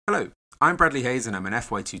Hello, I'm Bradley Hayes and I'm an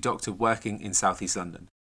FY2 doctor working in South East London.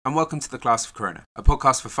 And welcome to The Class of Corona, a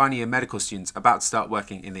podcast for final year medical students about to start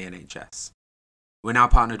working in the NHS. We're now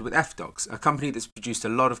partnered with FDocs, a company that's produced a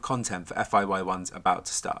lot of content for FYY1s about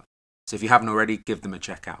to start. So if you haven't already, give them a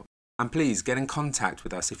check out. And please get in contact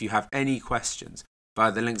with us if you have any questions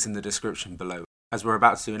via the links in the description below, as we're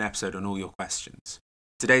about to do an episode on all your questions.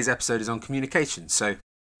 Today's episode is on communication, so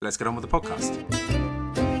let's get on with the podcast.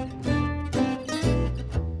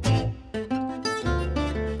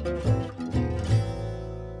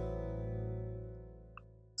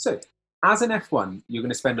 So, as an F1, you're going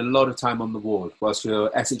to spend a lot of time on the ward whilst your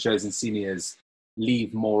SHOs and seniors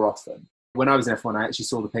leave more often. When I was in F1, I actually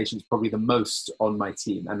saw the patients probably the most on my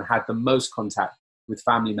team and had the most contact with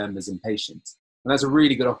family members and patients. And that's a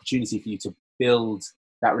really good opportunity for you to build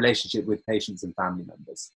that relationship with patients and family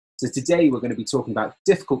members. So today we're going to be talking about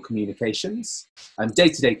difficult communications and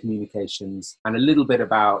day-to-day communications and a little bit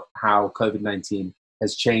about how COVID-19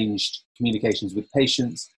 has changed communications with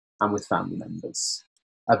patients and with family members.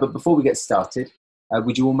 But before we get started,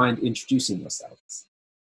 would you all mind introducing yourselves?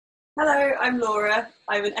 Hello, I'm Laura.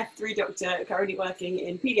 I'm an F3 doctor currently working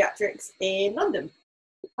in paediatrics in London.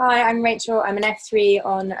 Hi, I'm Rachel. I'm an F3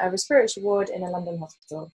 on a respiratory ward in a London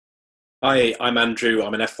hospital. Hi, I'm Andrew.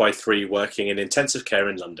 I'm an FY3 working in intensive care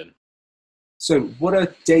in London. So what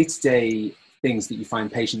are day-to-day things that you find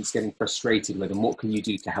patients getting frustrated with, and what can you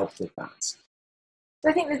do to help with that? So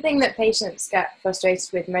I think the thing that patients get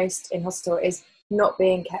frustrated with most in hospital is not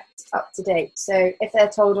being kept up to date. So if they're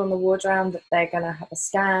told on the ward round that they're going to have a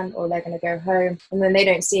scan or they're going to go home and then they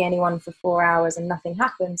don't see anyone for 4 hours and nothing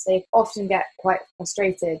happens, they often get quite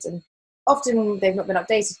frustrated. And often they've not been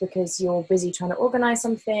updated because you're busy trying to organise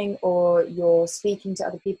something or you're speaking to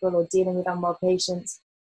other people or dealing with unwell patients.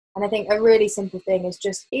 And I think a really simple thing is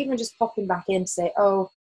just popping back in to say,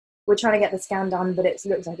 oh, we're trying to get the scan done, but it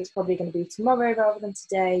looks like it's probably going to be tomorrow rather than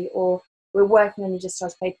today, or we're working on your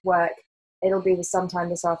discharge paperwork. It'll be sometime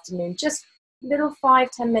this afternoon. Just little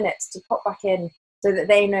 5-10 minutes to pop back in so that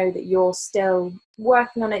they know that you're still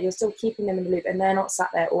working on it, you're still keeping them in the loop, and they're not sat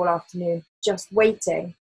there all afternoon just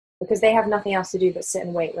waiting because they have nothing else to do but sit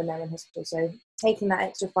and wait when they're in hospital. So taking that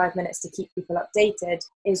extra 5 minutes to keep people updated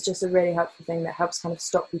is just a really helpful thing that helps kind of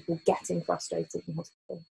stop people getting frustrated in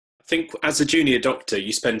hospital. I think as a junior doctor,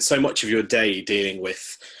 you spend so much of your day dealing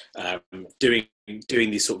with doing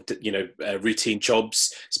these sort of routine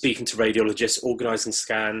jobs, speaking to radiologists, organising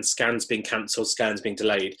scans being cancelled, scans being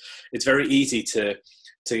delayed. It's very easy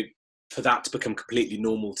for that to become completely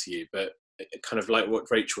normal to you. But kind of like what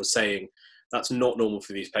Rachel was saying, that's not normal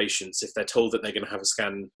for these patients. If they're told that they're going to have a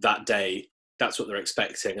scan that day, that's what they're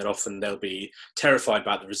expecting, and often they'll be terrified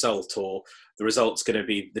about the result, or the result's going to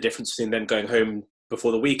be the difference between them going home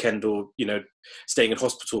before the weekend or, staying in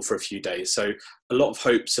hospital for a few days. So a lot of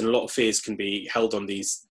hopes and a lot of fears can be held on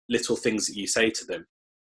these little things that you say to them.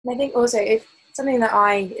 And I think also if something that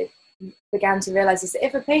I began to realise is that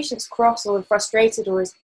if a patient's cross or frustrated or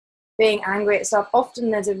is being angry at stuff, often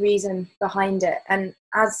there's a reason behind it. And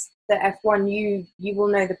as the F1, you will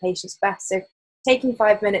know the patients best. So taking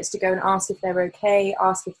 5 minutes to go and ask if they're okay,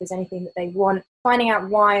 ask if there's anything that they want, finding out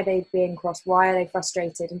why are they being cross, why are they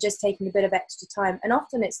frustrated, and just taking a bit of extra time. And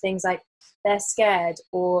often it's things like they're scared,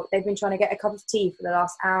 or they've been trying to get a cup of tea for the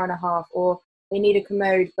last hour and a half, or they need a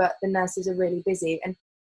commode but the nurses are really busy. And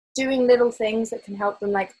doing little things that can help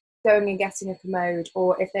them, like going and getting a commode,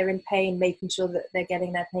 or if they're in pain, making sure that they're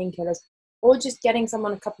getting their painkillers, or just getting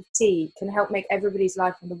someone a cup of tea can help make everybody's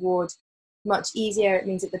life on the ward much easier. It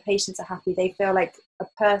means that the patients are happy. They feel like a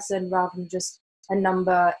person rather than just a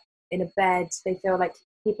number in a bed. They feel like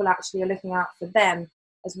people actually are looking out for them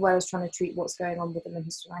as well as trying to treat what's going on with them in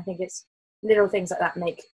hospital. I think it's little things like that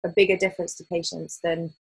make a bigger difference to patients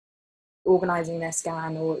than organising their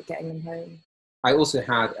scan or getting them home. I also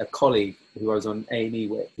had a colleague who I was on A&E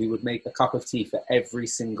with who would make a cup of tea for every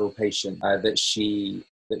single patient that she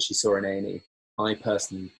saw in A&E. I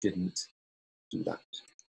personally didn't do that.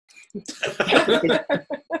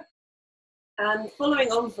 And following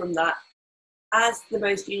on from that, as the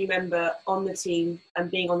most junior member on the team and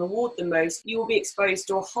being on the ward the most, you will be exposed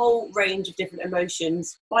to a whole range of different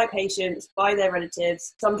emotions by patients, by their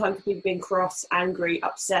relatives. Sometimes people being cross, angry,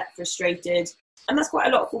 upset, frustrated. And that's quite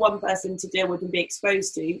a lot for one person to deal with and be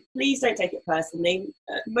exposed to. Please don't take it personally.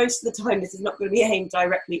 Most of the time, this is not going to be aimed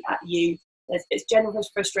directly at you. It's general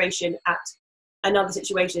frustration at another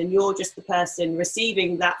situation, and you're just the person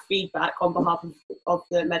receiving that feedback on behalf of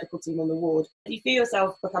the medical team on the ward. If you feel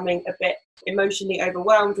yourself becoming a bit emotionally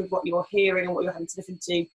overwhelmed with what you're hearing and what you're having to listen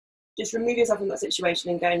to, just remove yourself from that situation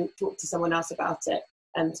and go and talk to someone else about it,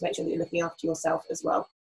 and to make sure that you're looking after yourself as well.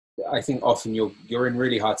 I think often you're in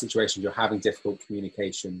really hard situations, you're having difficult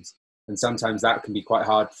communications, and sometimes that can be quite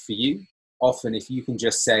hard for you. Often if you can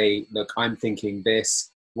just say, look, I'm thinking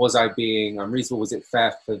this, was I being unreasonable? Was it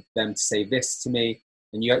fair for them to say this to me?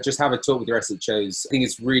 And you just have a talk with your SHOs. I think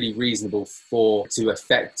it's really reasonable to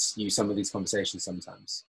affect you some of these conversations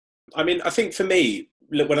sometimes. I mean, I think for me,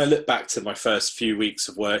 when I look back to my first few weeks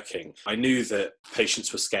of working, I knew that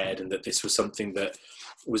patients were scared and that this was something that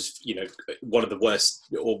was, one of the worst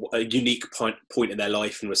or a unique point in their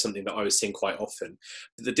life, and was something that I was seeing quite often.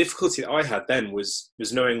 But the difficulty that I had then was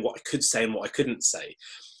knowing what I could say and what I couldn't say.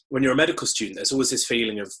 When you're a medical student, there's always this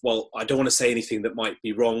feeling of, well, I don't want to say anything that might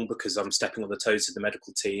be wrong because I'm stepping on the toes of the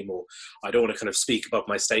medical team, or I don't want to kind of speak above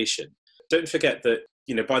my station. Don't forget that,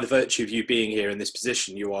 by the virtue of you being here in this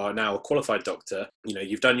position, you are now a qualified doctor.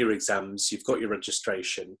 You've done your exams, you've got your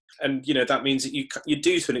registration, and that means that you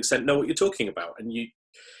do to an extent know what you're talking about. And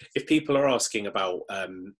if people are asking about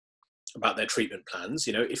their treatment plans,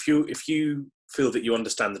 if you feel that you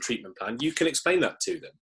understand the treatment plan, you can explain that to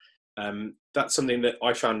them. That's something that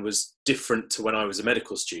I found was different to when I was a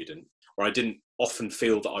medical student, where I didn't often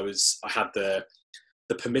feel that I had the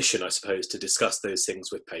permission, I suppose, to discuss those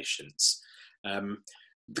things with patients.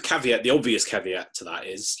 The obvious caveat to that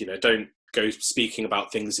is, don't go speaking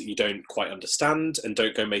about things that you don't quite understand, and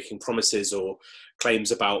don't go making promises or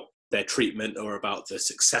claims about their treatment or about the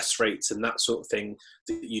success rates and that sort of thing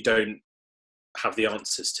that you don't have the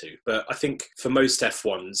answers to. But I think for most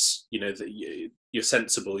F1s, that you're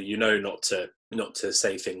sensible, not to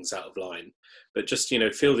say things out of line, but just,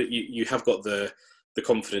 feel that you have got the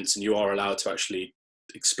confidence, and you are allowed to actually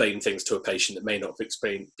explain things to a patient that may not have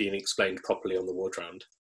been explained properly on the ward round.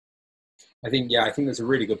 I think that's a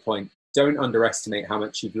really good point. Don't underestimate how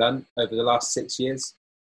much you've learned over the last 6 years.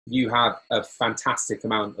 You have a fantastic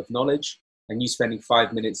amount of knowledge, and you spending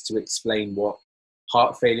 5 minutes to explain what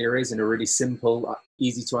heart failure is in a really simple,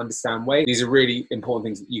 easy to understand way. These are really important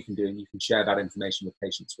things that you can do, and you can share that information with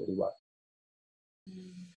patients really well.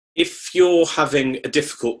 If you're having a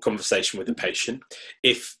difficult conversation with a patient,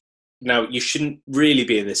 now, you shouldn't really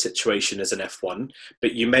be in this situation as an F1,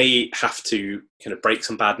 but you may have to kind of break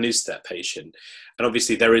some bad news to that patient. And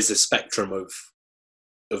obviously there is a spectrum of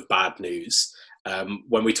bad news.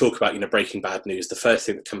 When we talk about, breaking bad news, the first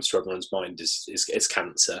thing that comes to everyone's mind is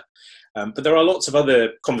cancer. But there are lots of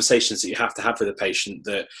other conversations that you have to have with a patient,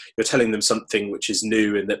 that you're telling them something which is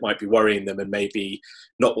new and that might be worrying them and maybe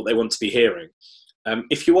not what they want to be hearing.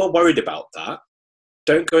 If you are worried about that,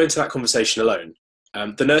 don't go into that conversation alone.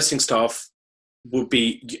 The nursing staff will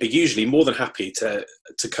be usually more than happy to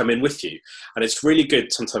come in with you. And it's really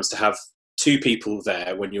good sometimes to have two people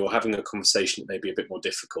there when you're having a conversation that may be a bit more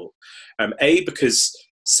difficult. Because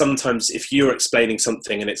sometimes if you're explaining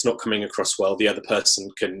something and it's not coming across well, the other person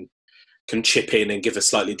can chip in and give a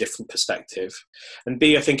slightly different perspective. And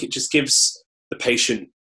B, I think it just gives the patient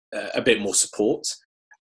a bit more support.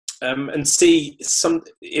 And see,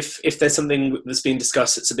 if there's something that's been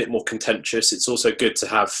discussed that's a bit more contentious, it's also good to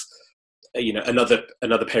have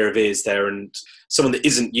another pair of ears there, and someone that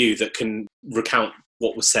isn't you that can recount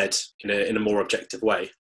what was said in a more objective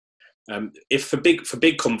way. If for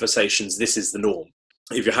big conversations, this is the norm.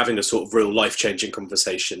 If you're having a sort of real life-changing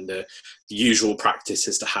conversation, the usual practice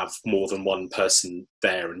is to have more than one person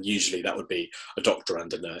there, and usually that would be a doctor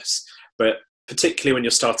and a nurse. But particularly when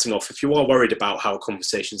you're starting off, if you are worried about how a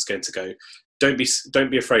conversation is going to go, don't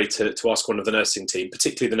be afraid to ask one of the nursing team,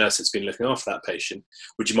 particularly the nurse that's been looking after that patient,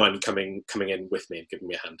 would you mind coming in with me and giving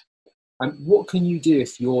me a hand? And what can you do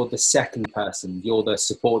if you're the second person, you're the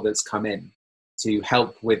support that's come in to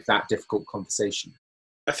help with that difficult conversation?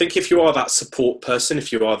 I think if you are that support person,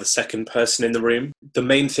 if you are the second person in the room, the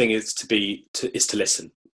main thing is to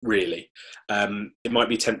listen. Really, it might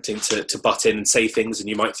be tempting to butt in and say things, and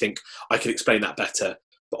you might think I could explain that better,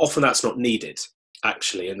 but often that's not needed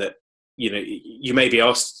actually, and that you may be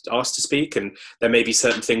asked to speak, and there may be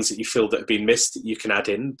certain things that you feel that have been missed that you can add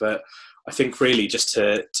in. But I think really just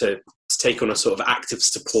to take on a sort of active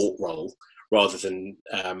support role rather than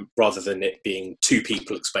it being two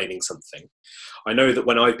people explaining something. I know that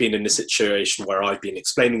when I've been in a situation where I've been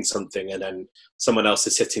explaining something and then someone else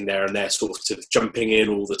is sitting there and they're sort of jumping in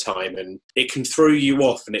all the time, and it can throw you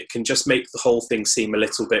off, and it can just make the whole thing seem a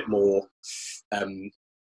little bit more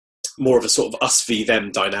of a sort of us v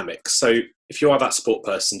them dynamic. So if you are that support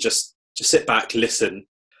person, just sit back, listen,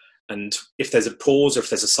 and if there's a pause or if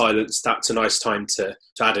there's a silence, that's a nice time to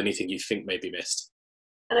add anything you think may be missed.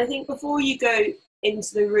 And I think before you go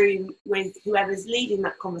into the room with whoever's leading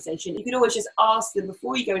that conversation, you can always just ask them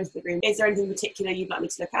before you go into the room, is there anything particular you'd like me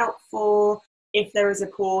to look out for? if there is a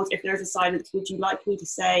pause, if there is a silence, would you like me to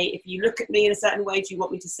say, if you look at me in a certain way, do you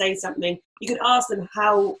want me to say something? You could ask them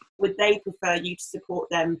how would they prefer you to support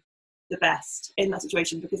them the best in that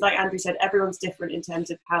situation, because like Andrew said, everyone's different in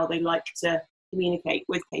terms of how they like to communicate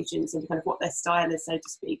with patients and kind of what their style is, so to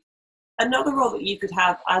speak. Another role that you could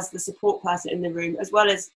have as the support person in the room, as well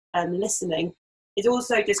as listening, is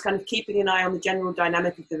also just kind of keeping an eye on the general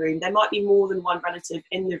dynamic of the room. There might be more than one relative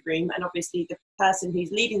in the room, and obviously the person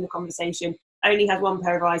who's leading the conversation only has one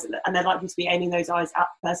pair of eyes, and they're likely to be aiming those eyes at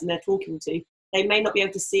the person they're talking to. They may not be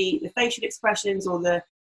able to see the facial expressions or the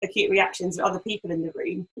acute reactions of other people in the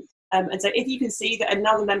room. And so if you can see that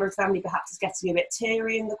another member of the family perhaps is getting a bit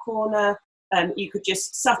teary in the corner, you could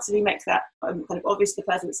just subtly make that kind of obvious to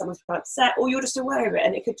the person that someone's quite upset, or you're just aware of it,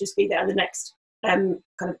 and it could just be that at the next kind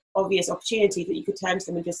of obvious opportunity that you could turn to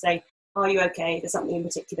them and just say, are you okay? There's something in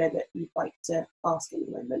particular that you'd like to ask in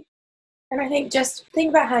the moment. And I think just think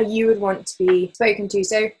about how you would want to be spoken to.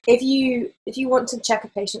 So if you want to check a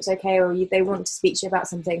patient's okay, or they want to speak to you about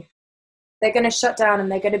something, they're going to shut down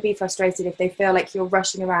and they're going to be frustrated if they feel like you're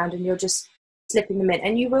rushing around and you're just slipping them in.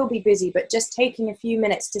 And you will be busy, but just taking a few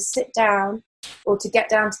minutes to sit down or to get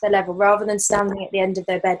down to their level, rather than standing at the end of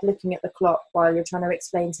their bed looking at the clock while you're trying to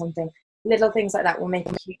explain something. Little things like that will make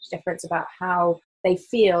a huge difference about how they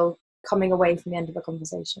feel coming away from the end of a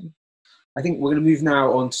conversation. I think we're going to move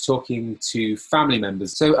now on to talking to family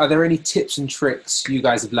members. So are there any tips and tricks you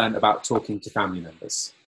guys have learned about talking to family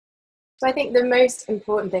members? So I think the most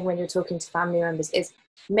important thing when you're talking to family members is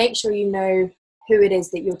make sure you know who it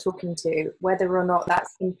is that you're talking to, whether or not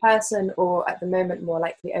that's in person or at the moment more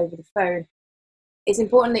likely over the phone. It's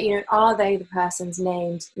important that you know, are they the person's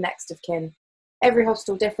named next of kin? Every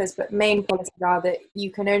hospital differs, but main policies are that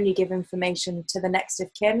you can only give information to the next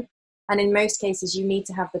of kin. And in most cases, you need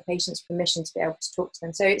to have the patient's permission to be able to talk to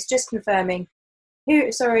them. So it's just confirming, who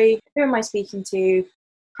am I speaking to?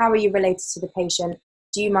 How are you related to the patient?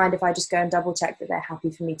 Do you mind if I just go and double check that they're happy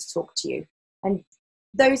for me to talk to you? And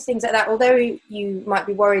those things like that, although you might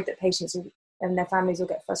be worried that patients and their families will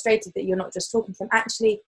get frustrated that you're not just talking to them,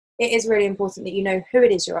 actually, it is really important that you know who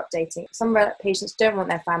it is you're updating. Some patients don't want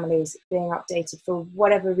their families being updated for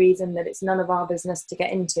whatever reason that it's none of our business to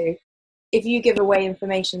get into. If you give away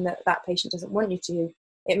information that that patient doesn't want you to,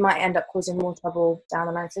 it might end up causing more trouble down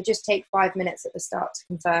the line. So just take 5 minutes at the start to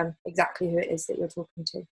confirm exactly who it is that you're talking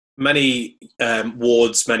to. Many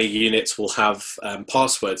wards, many units will have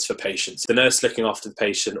passwords for patients. The nurse looking after the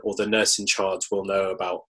patient or the nurse in charge will know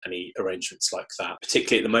about any arrangements like that,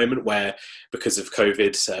 particularly at the moment where, because of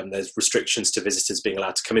COVID, there's restrictions to visitors being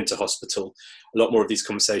allowed to come into hospital. A lot more of these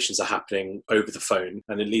conversations are happening over the phone,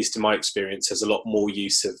 and at least in my experience, there's a lot more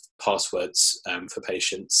use of passwords for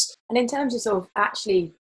patients. And in terms of sort of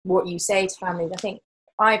actually what you say to families, I think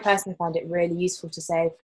I personally find it really useful to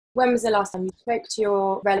say, when was the last time you spoke to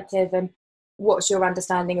your relative and what's your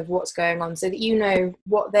understanding of what's going on, so that you know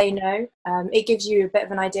what they know. It gives you a bit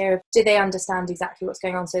of an idea of, do they understand exactly what's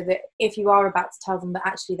going on, so that if you are about to tell them that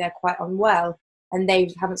actually they're quite unwell and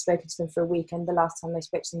they haven't spoken to them for a week and the last time they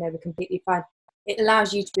spoke to them they were completely fine, it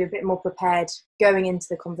allows you to be a bit more prepared going into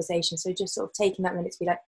the conversation. So just sort of taking that minute to be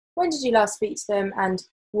like, when did you last speak to them and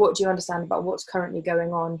what do you understand about what's currently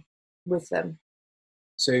going on with them?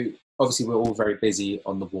 So obviously we're all very busy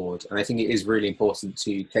on the ward, and I think it is really important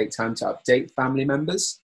to take time to update family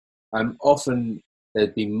members. Often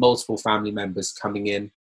there'd be multiple family members coming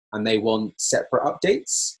in and they want separate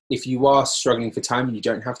updates. If you are struggling for time and you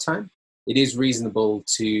don't have time, it is reasonable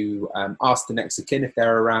to ask the next of kin if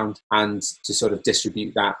they're around and to sort of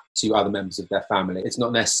distribute that to other members of their family. It's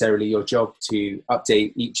not necessarily your job to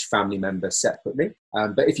update each family member separately,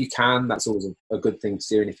 but if you can, that's always a good thing to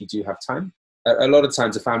do, and if you do have time. A lot of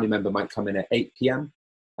times a family member might come in at 8 p.m.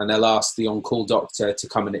 and they'll ask the on-call doctor to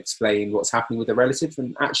come and explain what's happening with the relative,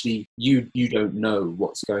 and actually you don't know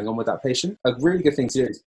what's going on with that patient. A really good thing to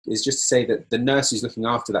do is just to say that the nurse who's looking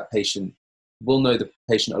after that patient will know the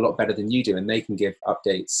patient a lot better than you do, and they can give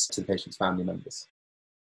updates to the patient's family members.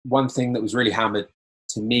 One thing that was really hammered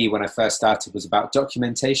to me when I first started was about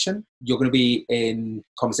documentation. You're going to be in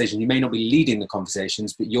conversation. You may not be leading the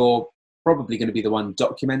conversations, but you're probably going to be the one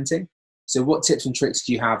documenting. So what tips and tricks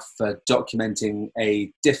do you have for documenting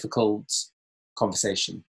a difficult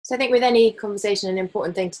conversation? So I think with any conversation, an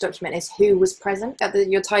important thing to document is who was present.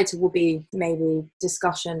 Your title will be maybe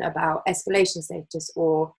discussion about escalation status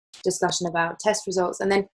or discussion about test results. And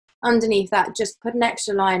then underneath that, just put an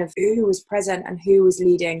extra line of who was present and who was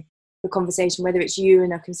leading the conversation, whether it's you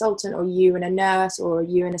and a consultant or you and a nurse or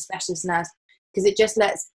you and a specialist nurse, because it just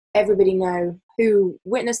lets everybody know who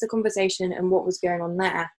witnessed the conversation and what was going on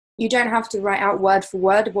there. You don't have to write out word for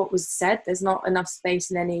word what was said. There's not enough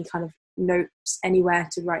space in any kind of notes anywhere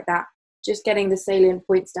to write that. Just getting the salient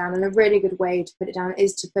points down, and a really good way to put it down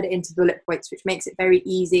is to put it into bullet points, which makes it very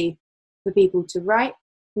easy for people to write.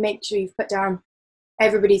 Make sure you've put down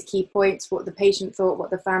everybody's key points, what the patient thought,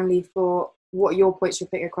 what the family thought, what your points you're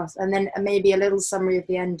putting across, and then maybe a little summary of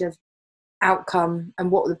the end of outcome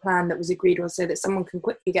and what the plan that was agreed was, so that someone can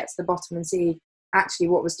quickly get to the bottom and see actually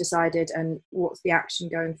what was decided and what's the action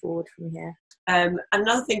going forward from here.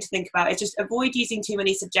 Another thing to think about is just avoid using too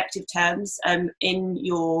many subjective terms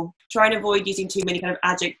try and avoid using too many kind of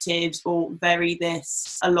adjectives or very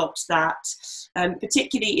this, a lot that,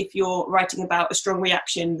 particularly if you're writing about a strong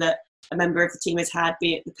reaction that a member of the team has had,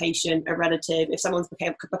 be it the patient, a relative, if someone's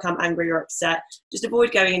become angry or upset, just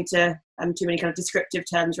avoid going into too many kind of descriptive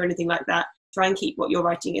terms or anything like that. Try and keep what you're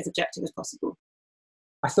writing as objective as possible.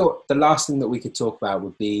 I thought the last thing that we could talk about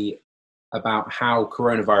would be about how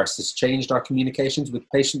coronavirus has changed our communications with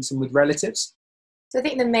patients and with relatives. So I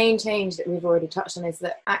think the main change that we've already touched on is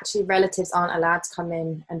that actually relatives aren't allowed to come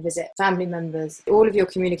in and visit family members. All of your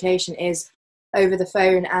communication is over the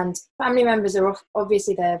phone, and family members are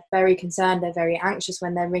obviously, they're very concerned, they're very anxious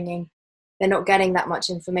when they're ringing. They're not getting that much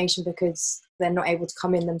information because they're not able to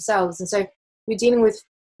come in themselves. And so you're dealing with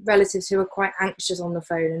relatives who are quite anxious on the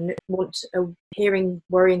phone and hearing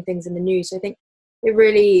worrying things in the news. So I think it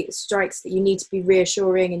really strikes that you need to be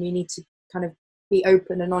reassuring and you need to kind of be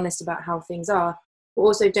open and honest about how things are. But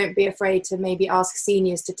also don't be afraid to maybe ask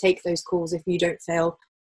seniors to take those calls if you don't feel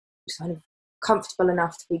kind of comfortable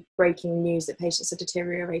enough to be breaking news that patients are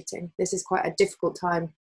deteriorating. This is quite a difficult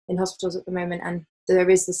time in hospitals at the moment, and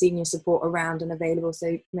there is the senior support around and available,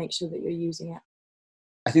 so make sure that you're using it.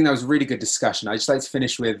 I think that was a really good discussion. I'd just like to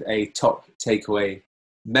finish with a top takeaway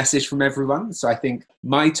message from everyone. So I think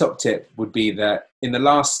my top tip would be that in the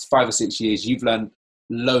last 5 or 6 years, you've learned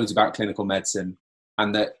loads about clinical medicine,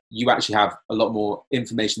 and that you actually have a lot more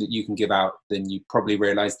information that you can give out than you probably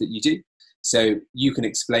realize that you do. So you can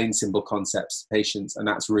explain simple concepts to patients, and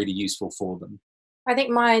that's really useful for them. I think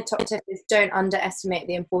my top tip is don't underestimate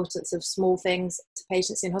the importance of small things to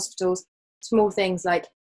patients in hospitals. Small things like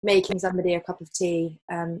making somebody a cup of tea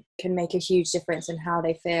can make a huge difference in how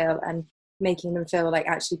they feel, and making them feel like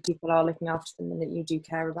actually people are looking after them and that you do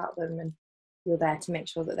care about them and you're there to make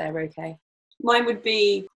sure that they're okay. Mine would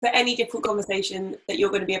be, for any difficult conversation that you're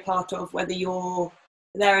going to be a part of, whether you're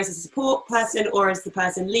there as a support person or as the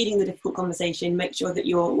person leading the difficult conversation, make sure that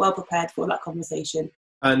you're well prepared for that conversation.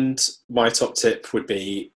 And my top tip would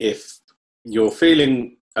be, if you're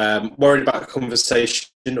feeling worried about a conversation,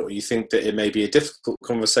 or you think that it may be a difficult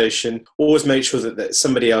conversation, always make sure that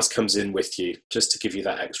somebody else comes in with you, just to give you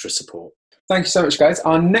that extra support. Thank you so much, guys.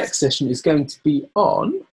 Our next session is going to be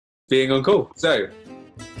on being on call. So